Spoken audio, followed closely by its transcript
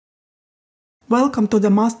Welcome to the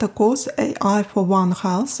Master Course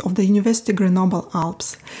AI4OneHealth of the University of Grenoble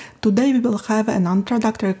Alps. Today we will have an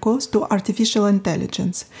introductory course to artificial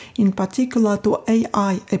intelligence, in particular to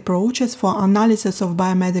AI approaches for analysis of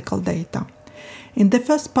biomedical data. In the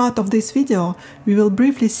first part of this video, we will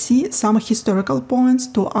briefly see some historical points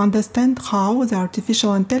to understand how the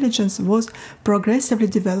artificial intelligence was progressively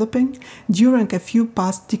developing during a few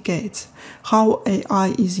past decades, how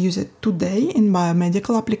AI is used today in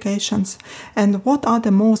biomedical applications, and what are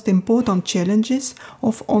the most important challenges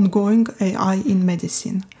of ongoing AI in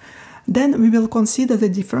medicine. Then we will consider the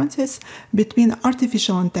differences between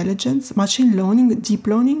artificial intelligence, machine learning, deep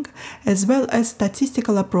learning, as well as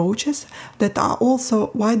statistical approaches that are also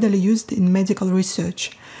widely used in medical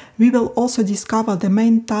research. We will also discover the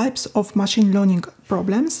main types of machine learning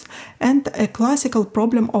problems and a classical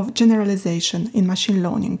problem of generalization in machine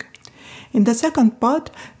learning. In the second part,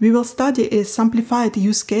 we will study a simplified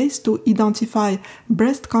use case to identify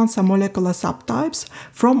breast cancer molecular subtypes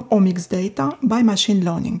from omics data by machine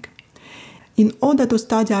learning. In order to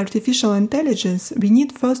study artificial intelligence, we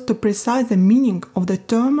need first to precise the meaning of the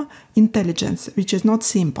term intelligence, which is not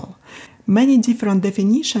simple. Many different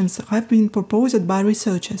definitions have been proposed by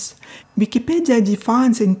researchers. Wikipedia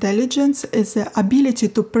defines intelligence as the ability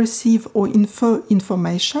to perceive or infer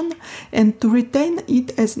information and to retain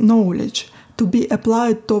it as knowledge, to be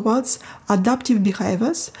applied towards adaptive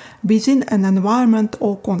behaviors within an environment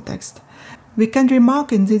or context. We can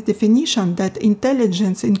remark in this definition that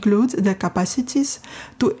intelligence includes the capacities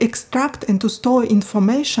to extract and to store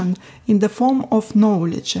information in the form of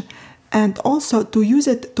knowledge, and also to use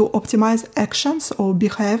it to optimize actions or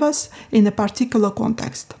behaviors in a particular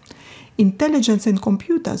context. Intelligence in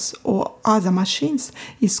computers or other machines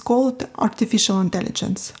is called artificial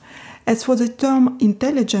intelligence. As for the term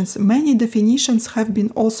intelligence, many definitions have been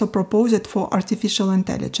also proposed for artificial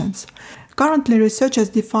intelligence. Currently, researchers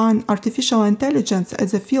define artificial intelligence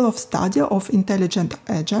as a field of study of intelligent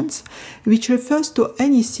agents, which refers to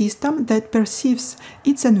any system that perceives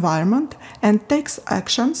its environment and takes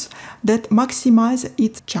actions that maximize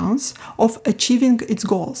its chance of achieving its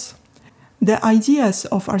goals. The ideas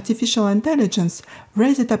of artificial intelligence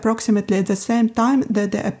raised approximately at the same time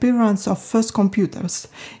that the appearance of first computers.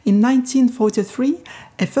 In 1943,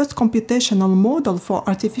 a first computational model for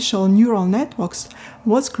artificial neural networks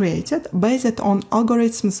was created based on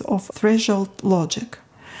algorithms of threshold logic.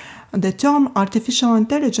 The term artificial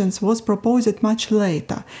intelligence was proposed much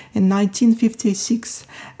later, in 1956,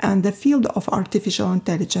 and the field of artificial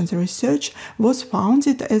intelligence research was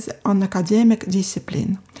founded as an academic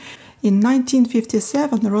discipline. In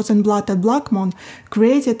 1957, Rosenblatt and Blackmon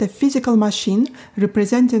created a physical machine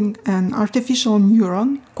representing an artificial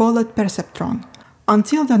neuron called perceptron.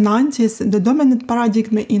 Until the 90s, the dominant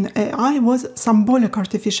paradigm in AI was symbolic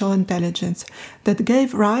artificial intelligence that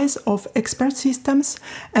gave rise of expert systems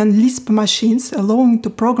and Lisp machines allowing to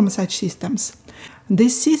program such systems.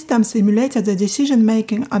 These systems simulated the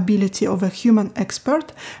decision-making ability of a human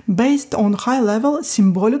expert based on high-level,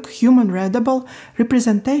 symbolic, human-readable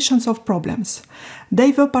representations of problems.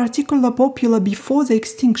 They were particularly popular before the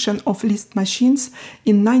extinction of Lisp machines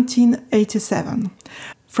in 1987.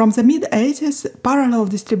 From the mid-80s, parallel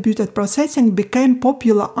distributed processing became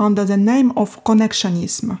popular under the name of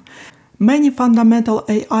connectionism. Many fundamental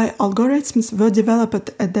AI algorithms were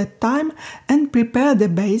developed at that time and prepared the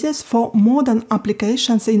basis for modern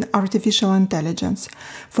applications in artificial intelligence.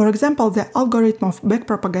 For example, the algorithm of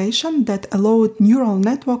backpropagation that allowed neural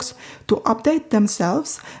networks to update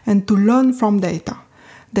themselves and to learn from data.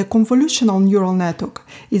 The convolutional neural network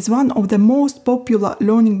is one of the most popular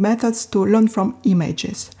learning methods to learn from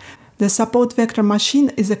images. The support vector machine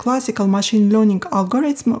is a classical machine learning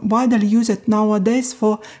algorithm widely used nowadays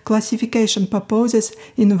for classification purposes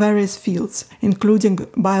in various fields, including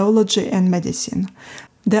biology and medicine.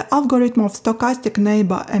 The algorithm of stochastic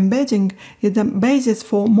neighbor embedding is the basis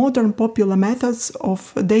for modern popular methods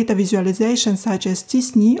of data visualization such as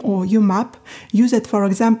t-SNE or UMAP, used for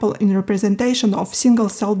example in representation of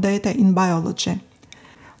single-cell data in biology.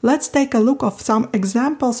 Let's take a look at some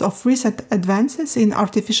examples of recent advances in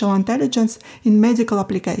artificial intelligence in medical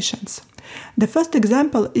applications. The first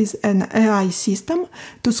example is an AI system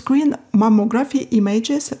to screen mammography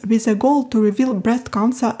images with a goal to reveal breast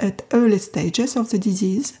cancer at early stages of the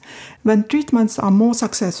disease when treatments are more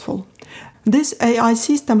successful. This AI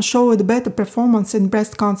system showed better performance in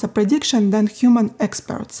breast cancer prediction than human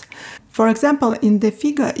experts. For example, in the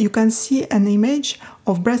figure you can see an image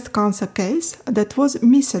of breast cancer case that was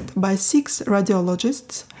missed by 6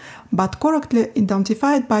 radiologists, but correctly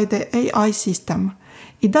identified by the AI system.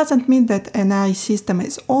 It doesn't mean that an AI system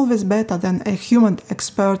is always better than a human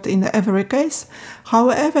expert in every case.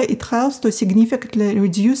 However, it helps to significantly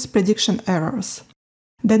reduce prediction errors.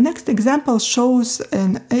 The next example shows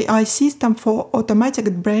an AI system for automatic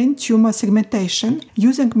brain tumor segmentation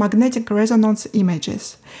using magnetic resonance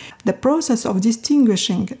images. The process of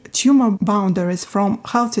distinguishing tumor boundaries from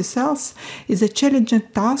healthy cells is a challenging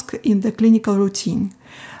task in the clinical routine.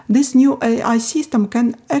 This new AI system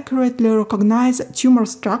can accurately recognize tumor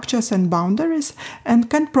structures and boundaries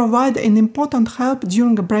and can provide an important help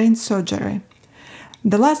during brain surgery.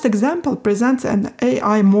 The last example presents an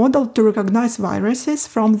AI model to recognize viruses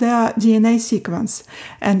from their DNA sequence,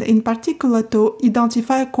 and in particular to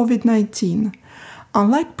identify COVID-19.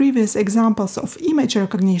 Unlike previous examples of image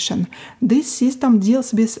recognition, this system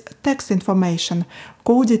deals with text information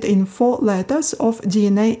coded in 4 letters of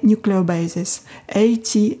DNA nucleobases, A,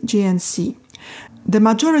 T, G, and C. The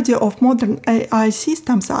majority of modern AI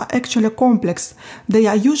systems are actually complex. They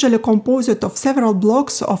are usually composed of several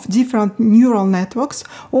blocks of different neural networks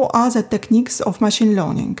or other techniques of machine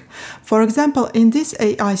learning. For example, in this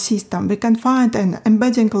AI system, we can find an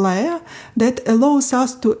embedding layer that allows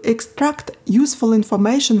us to extract useful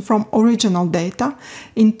information from original data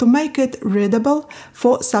and to make it readable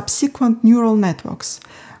for subsequent neural networks.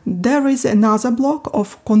 There is another block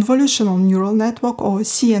of convolutional neural network, or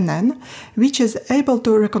CNN, which is able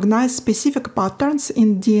to recognize specific patterns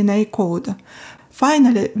in DNA code.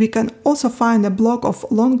 Finally, we can also find a block of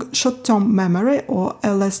long short-term memory, or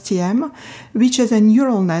LSTM, which is a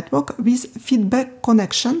neural network with feedback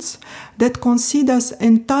connections that considers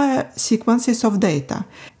entire sequences of data.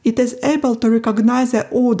 It is able to recognize the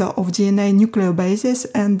order of DNA nucleobases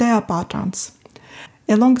and their patterns.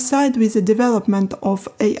 Alongside with the development of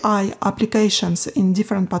AI applications in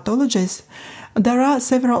different pathologies, there are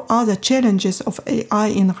several other challenges of AI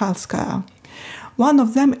in healthcare. One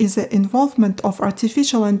of them is the involvement of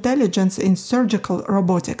artificial intelligence in surgical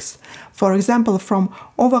robotics, for example, from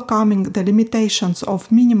overcoming the limitations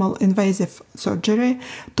of minimal invasive surgery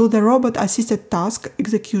to the robot-assisted task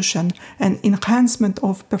execution and enhancement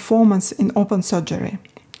of performance in open surgery.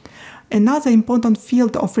 Another important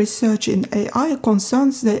field of research in AI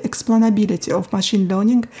concerns the explainability of machine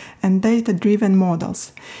learning and data-driven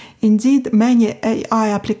models. Indeed, many AI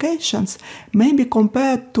applications may be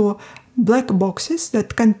compared to black boxes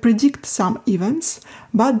that can predict some events,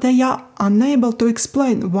 but they are unable to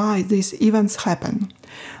explain why these events happen.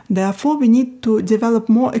 Therefore, we need to develop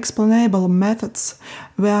more explainable methods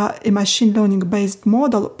where a machine learning-based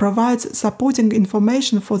model provides supporting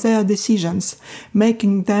information for their decisions,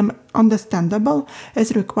 making them understandable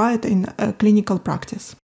as required in clinical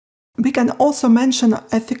practice. We can also mention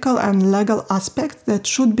ethical and legal aspects that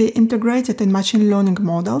should be integrated in machine learning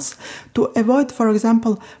models to avoid, for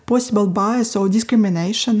example, possible bias or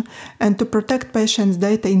discrimination and to protect patients'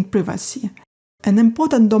 data in privacy. An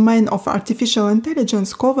important domain of artificial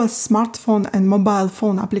intelligence covers smartphone and mobile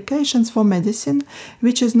phone applications for medicine,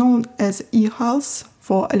 which is known as e-health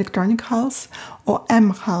for electronic health or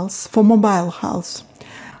m-health for mobile health.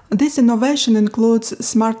 This innovation includes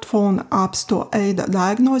smartphone apps to aid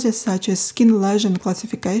diagnosis such as skin lesion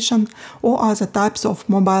classification or other types of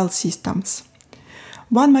mobile systems.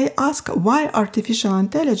 One may ask why artificial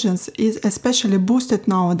intelligence is especially boosted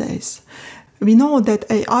nowadays. We know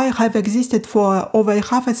that AI have existed for over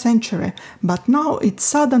half a century, but now it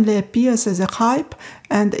suddenly appears as a hype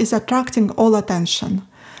and is attracting all attention.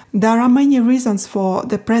 There are many reasons for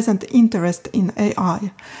the present interest in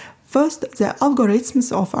AI. First, the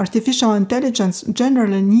algorithms of artificial intelligence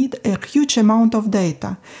generally need a huge amount of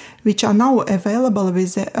data, which are now available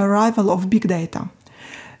with the arrival of big data.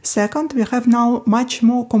 Second, we have now much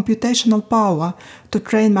more computational power to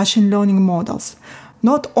train machine learning models.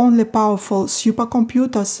 Not only powerful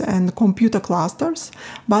supercomputers and computer clusters,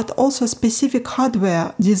 but also specific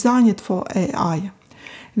hardware designed for AI.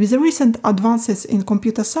 With the recent advances in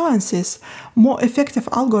computer sciences, more effective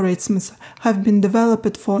algorithms have been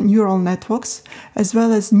developed for neural networks, as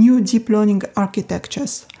well as new deep learning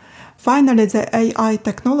architectures. Finally, the AI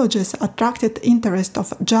technologies attracted interest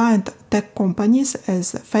of giant tech companies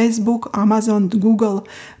as Facebook, Amazon, Google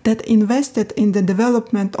that invested in the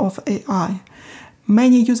development of AI.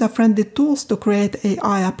 Many user-friendly tools to create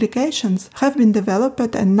AI applications have been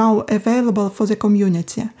developed and now available for the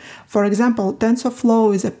community. For example,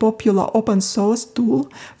 TensorFlow is a popular open-source tool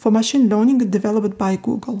for machine learning developed by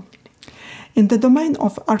Google. In the domain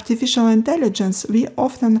of artificial intelligence, we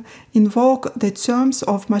often invoke the terms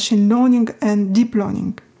of machine learning and deep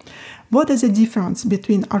learning. What is the difference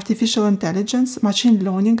between artificial intelligence, machine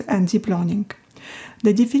learning, and deep learning?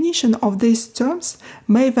 The definition of these terms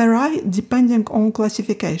may vary depending on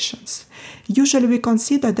classifications. Usually we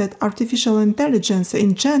consider that artificial intelligence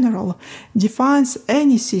in general defines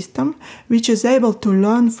any system which is able to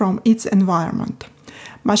learn from its environment.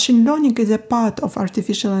 Machine learning is a part of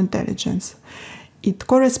artificial intelligence. It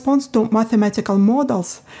corresponds to mathematical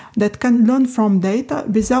models that can learn from data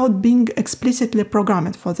without being explicitly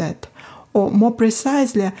programmed for that, or more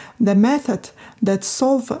precisely, the method that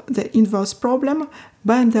solves the inverse problem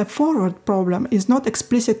when the forward problem is not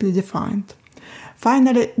explicitly defined.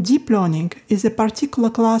 Finally, deep learning is a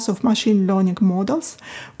particular class of machine learning models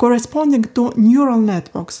corresponding to neural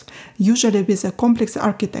networks, usually with a complex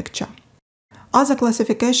architecture. Other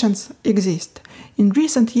classifications exist. In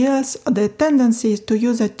recent years, the tendency is to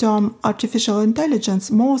use the term artificial intelligence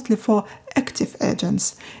mostly for active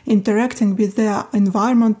agents, interacting with their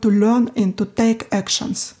environment to learn and to take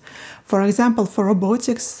actions. For example, for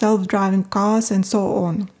robotics, self-driving cars, and so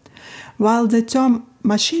on. While the term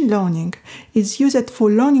machine learning is used for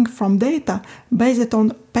learning from data based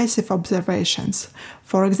on passive observations.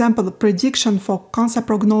 For example, prediction for cancer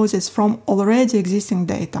prognosis from already existing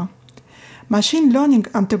data. Machine learning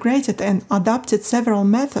integrated and adapted several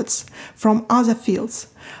methods from other fields,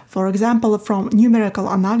 for example, from numerical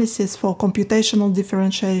analysis for computational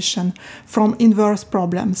differentiation, from inverse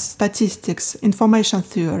problems, statistics, information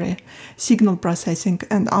theory, signal processing,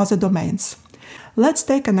 and other domains. Let's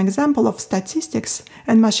take an example of statistics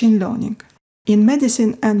and machine learning. In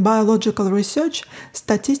medicine and biological research,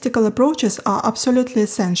 statistical approaches are absolutely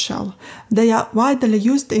essential. They are widely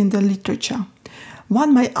used in the literature.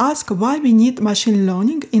 One may ask why we need machine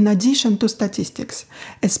learning in addition to statistics,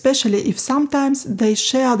 especially if sometimes they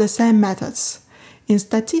share the same methods. In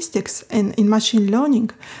statistics and in machine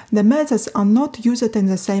learning, the methods are not used in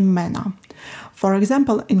the same manner. For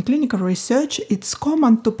example, in clinical research, it's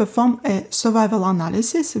common to perform a survival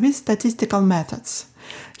analysis with statistical methods.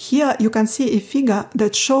 Here you can see a figure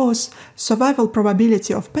that shows survival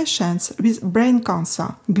probability of patients with brain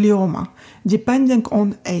cancer, glioma, depending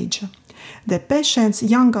on age. The patients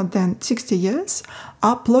younger than 60 years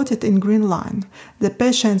are plotted in green line. The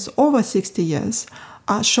patients over 60 years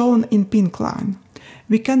are shown in pink line.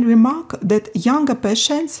 We can remark that younger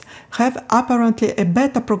patients have apparently a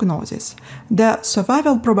better prognosis. Their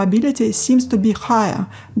survival probability seems to be higher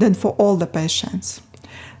than for older patients.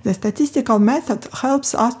 The statistical method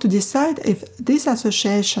helps us to decide if this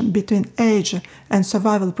association between age and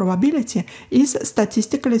survival probability is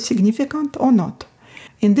statistically significant or not.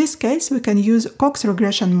 In this case, we can use Cox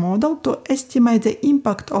regression model to estimate the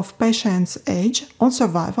impact of patients' age on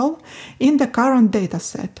survival in the current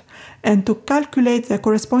dataset and to calculate the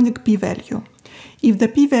corresponding p-value. If the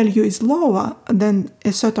p-value is lower than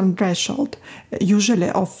a certain threshold, usually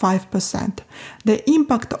of 5%, the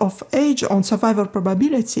impact of age on survival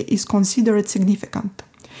probability is considered significant.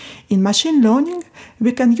 In machine learning,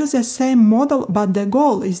 we can use the same model, but the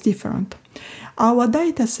goal is different. Our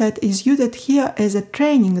dataset is used here as a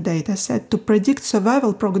training dataset to predict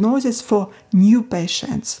survival prognosis for new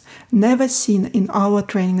patients, never seen in our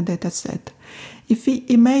training dataset. If we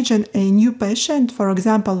imagine a new patient, for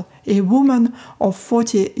example, a woman of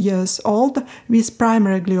 40 years old with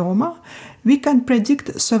primary glioma, we can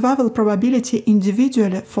predict survival probability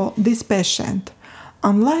individually for this patient.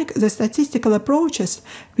 Unlike the statistical approaches,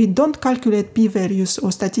 we don't calculate p-values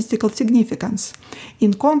or statistical significance.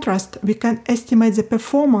 In contrast, we can estimate the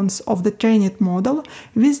performance of the trained model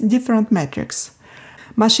with different metrics.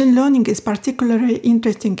 Machine learning is particularly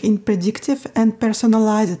interesting in predictive and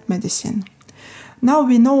personalized medicine. Now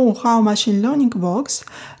we know how machine learning works,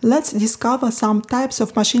 let's discover some types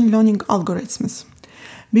of machine learning algorithms.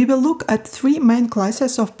 We will look at three main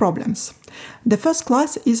classes of problems. The first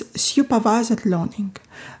class is supervised learning.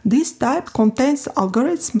 This type contains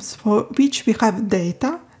algorithms for which we have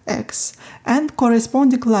data, x, and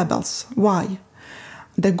corresponding labels, y.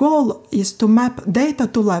 The goal is to map data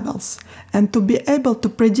to labels and to be able to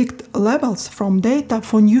predict labels from data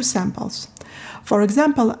for new samples. For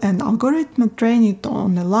example, an algorithm trained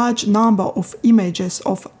on a large number of images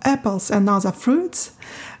of apples and other fruits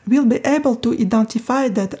will be able to identify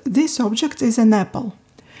that this object is an apple.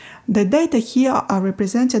 The data here are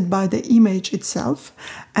represented by the image itself,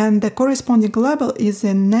 and the corresponding label is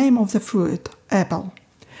the name of the fruit, apple.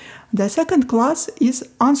 The second class is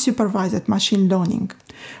unsupervised machine learning.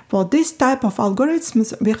 For this type of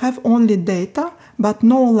algorithms, we have only data, but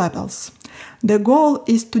no labels. The goal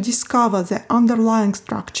is to discover the underlying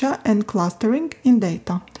structure and clustering in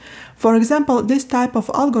data. For example, this type of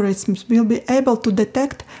algorithms will be able to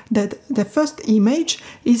detect that the first image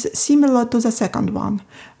is similar to the second one,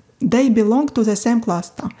 they belong to the same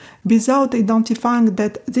cluster, without identifying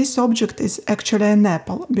that this object is actually an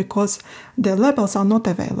apple, because the labels are not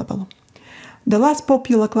available. The last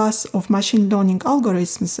popular class of machine learning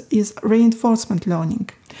algorithms is reinforcement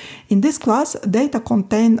learning. In this class, data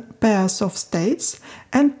contain pairs of states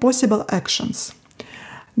and possible actions.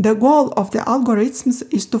 The goal of the algorithms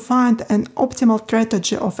is to find an optimal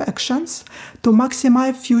strategy of actions to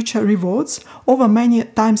maximize future rewards over many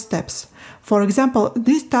time steps. For example,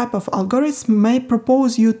 this type of algorithm may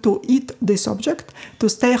propose you to eat this object to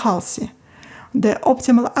stay healthy. The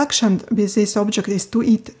optimal action with this object is to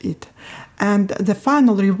eat it, and the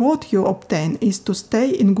final reward you obtain is to stay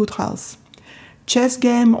in good health. Chess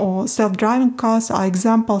game or self-driving cars are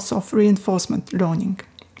examples of reinforcement learning.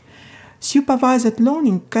 Supervised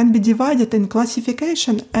learning can be divided in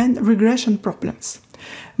classification and regression problems.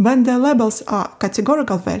 When the labels are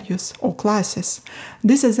categorical values or classes,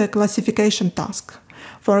 this is a classification task.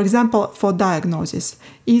 For example, for diagnosis,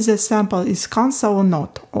 is a sample is cancer or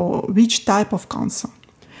not, or which type of cancer.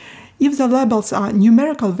 If the labels are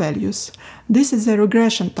numerical values, this is a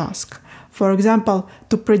regression task. For example,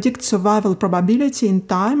 to predict survival probability in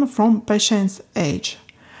time from patient's age.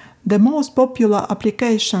 The most popular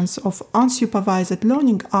applications of unsupervised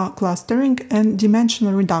learning are clustering and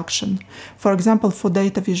dimensional reduction, for example, for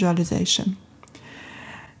data visualization.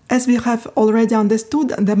 As we have already understood,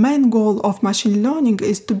 the main goal of machine learning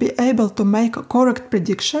is to be able to make correct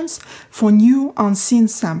predictions for new unseen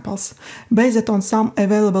samples based on some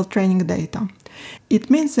available training data. It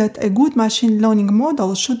means that a good machine learning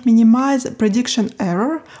model should minimize prediction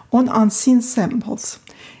error on unseen samples.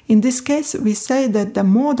 In this case, we say that the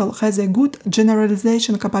model has a good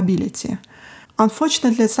generalization capability.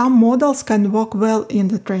 Unfortunately, some models can work well in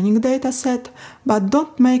the training dataset, but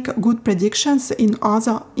don't make good predictions in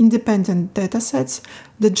other independent datasets.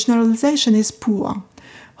 The generalization is poor.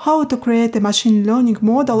 How to create a machine learning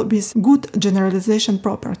model with good generalization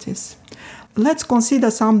properties? Let's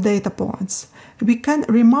consider some data points. We can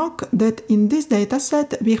remark that in this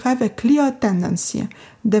dataset we have a clear tendency.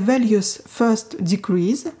 The values first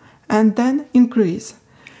decrease and then increase.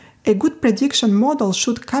 A good prediction model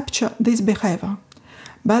should capture this behavior.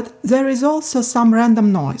 But there is also some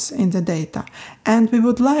random noise in the data, and we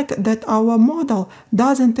would like that our model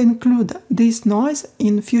doesn't include this noise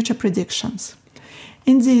in future predictions.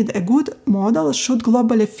 Indeed, a good model should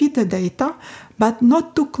globally fit the data, but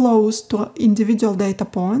not too close to individual data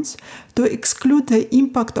points to exclude the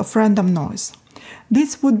impact of random noise.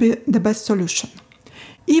 This would be the best solution.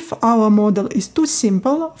 If our model is too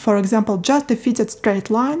simple, for example, just a fitted straight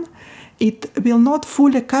line, it will not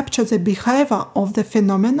fully capture the behavior of the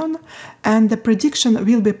phenomenon and the prediction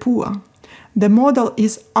will be poor. The model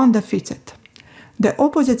is underfitted. The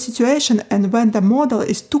opposite situation and when the model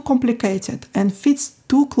is too complicated and fits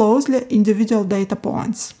too closely individual data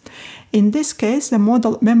points. In this case, the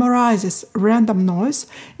model memorizes random noise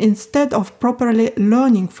instead of properly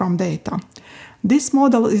learning from data. This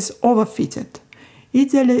model is overfitted.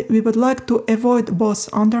 Ideally, we would like to avoid both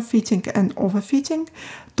underfitting and overfitting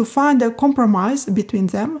to find a compromise between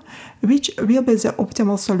them, which will be the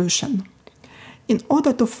optimal solution. In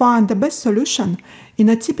order to find the best solution, in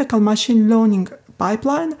a typical machine learning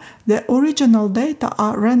pipeline, the original data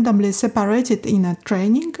are randomly separated in a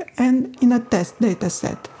training and in a test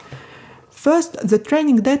dataset. First, the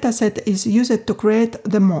training dataset is used to create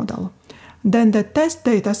the model. Then the test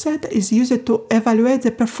dataset is used to evaluate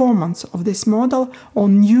the performance of this model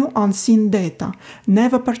on new unseen data,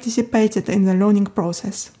 never participated in the learning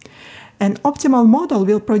process. An optimal model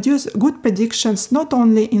will produce good predictions not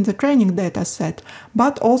only in the training dataset,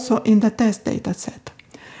 but also in the test dataset.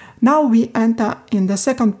 Now we enter in the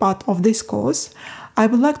second part of this course. I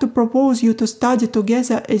would like to propose you to study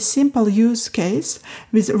together a simple use case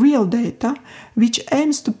with real data, which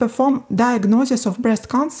aims to perform diagnosis of breast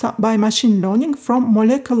cancer by machine learning from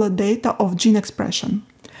molecular data of gene expression.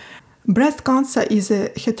 Breast cancer is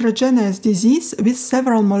a heterogeneous disease with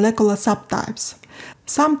several molecular subtypes.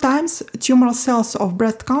 Sometimes tumor cells of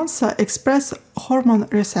breast cancer express hormone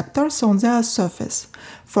receptors on their surface.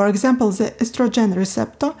 For example, the estrogen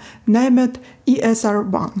receptor named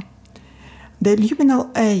ESR1. The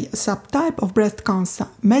luminal A subtype of breast cancer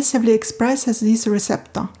massively expresses this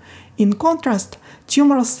receptor. In contrast,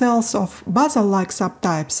 tumor cells of basal-like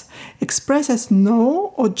subtypes expresses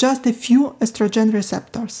no or just a few estrogen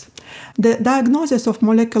receptors. The diagnosis of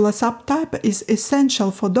molecular subtype is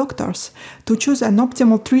essential for doctors to choose an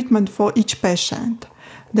optimal treatment for each patient.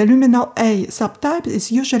 The luminal A subtype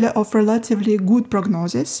is usually of relatively good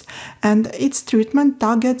prognosis, and its treatment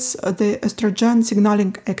targets the estrogen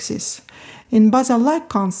signaling axis. In basal-like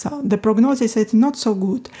cancer, the prognosis is not so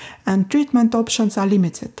good and treatment options are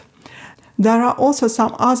limited. There are also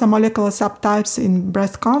some other molecular subtypes in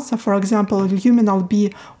breast cancer, for example, luminal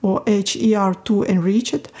B or HER2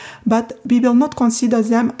 enriched, but we will not consider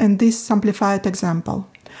them in this simplified example.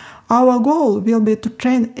 Our goal will be to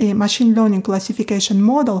train a machine learning classification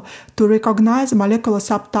model to recognize molecular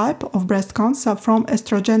subtype of breast cancer from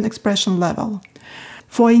estrogen expression level.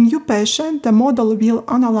 For a new patient, the model will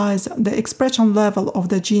analyze the expression level of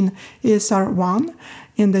the gene ESR1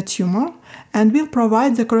 in the tumor and will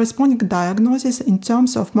provide the corresponding diagnosis in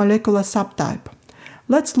terms of molecular subtype.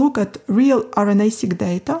 Let's look at real RNA-seq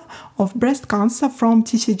data of breast cancer from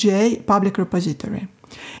TCGA public repository.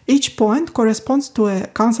 Each point corresponds to a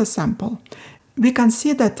cancer sample. We can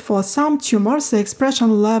see that for some tumors the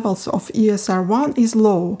expression levels of ESR1 is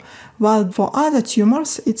low, while for other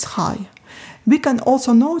tumors it's high. We can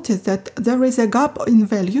also notice that there is a gap in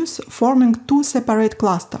values forming two separate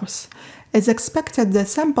clusters. As expected, the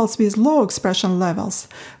samples with low expression levels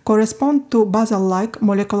correspond to basal-like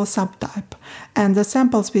molecular subtype, and the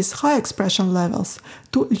samples with high expression levels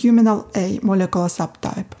to luminal A molecular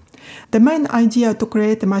subtype. The main idea to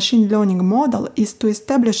create a machine learning model is to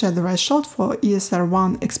establish a threshold for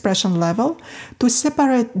ESR1 expression level to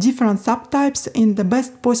separate different subtypes in the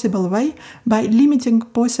best possible way by limiting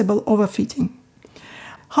possible overfitting.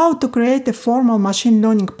 How to create a formal machine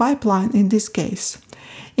learning pipeline in this case?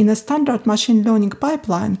 In a standard machine learning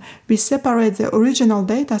pipeline, we separate the original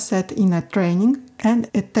dataset in a training and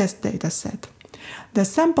a test dataset. The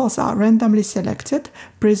samples are randomly selected,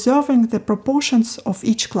 preserving the proportions of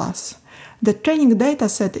each class. The training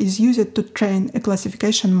dataset is used to train a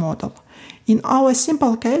classification model. In our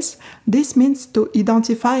simple case, this means to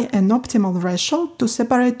identify an optimal threshold to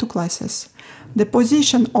separate two classes. The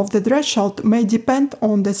position of the threshold may depend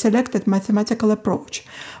on the selected mathematical approach.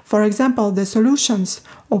 For example, the solutions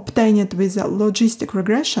obtained with a logistic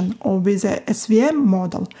regression or with a SVM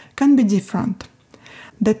model can be different.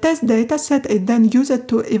 The test dataset is then used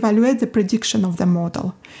to evaluate the prediction of the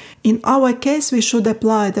model. In our case, we should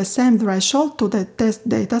apply the same threshold to the test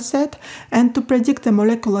dataset and to predict the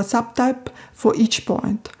molecular subtype for each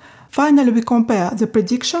point. Finally, we compare the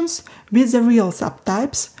predictions with the real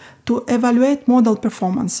subtypes to evaluate model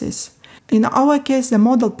performances. In our case, the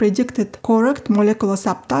model predicted correct molecular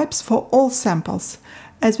subtypes for all samples,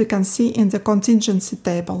 as we can see in the contingency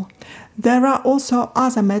table. There are also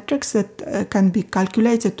other metrics that can be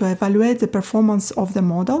calculated to evaluate the performance of the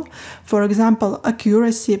model, for example,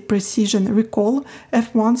 accuracy, precision, recall,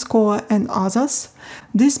 F1 score, and others.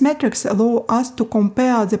 These metrics allow us to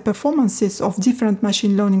compare the performances of different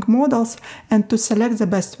machine learning models and to select the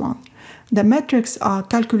best one. The metrics are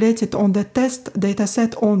calculated on the test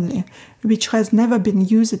dataset only, which has never been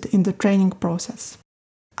used in the training process.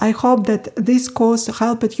 I hope that this course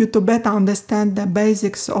helped you to better understand the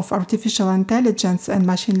basics of artificial intelligence and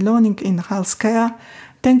machine learning in healthcare.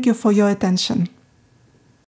 Thank you for your attention.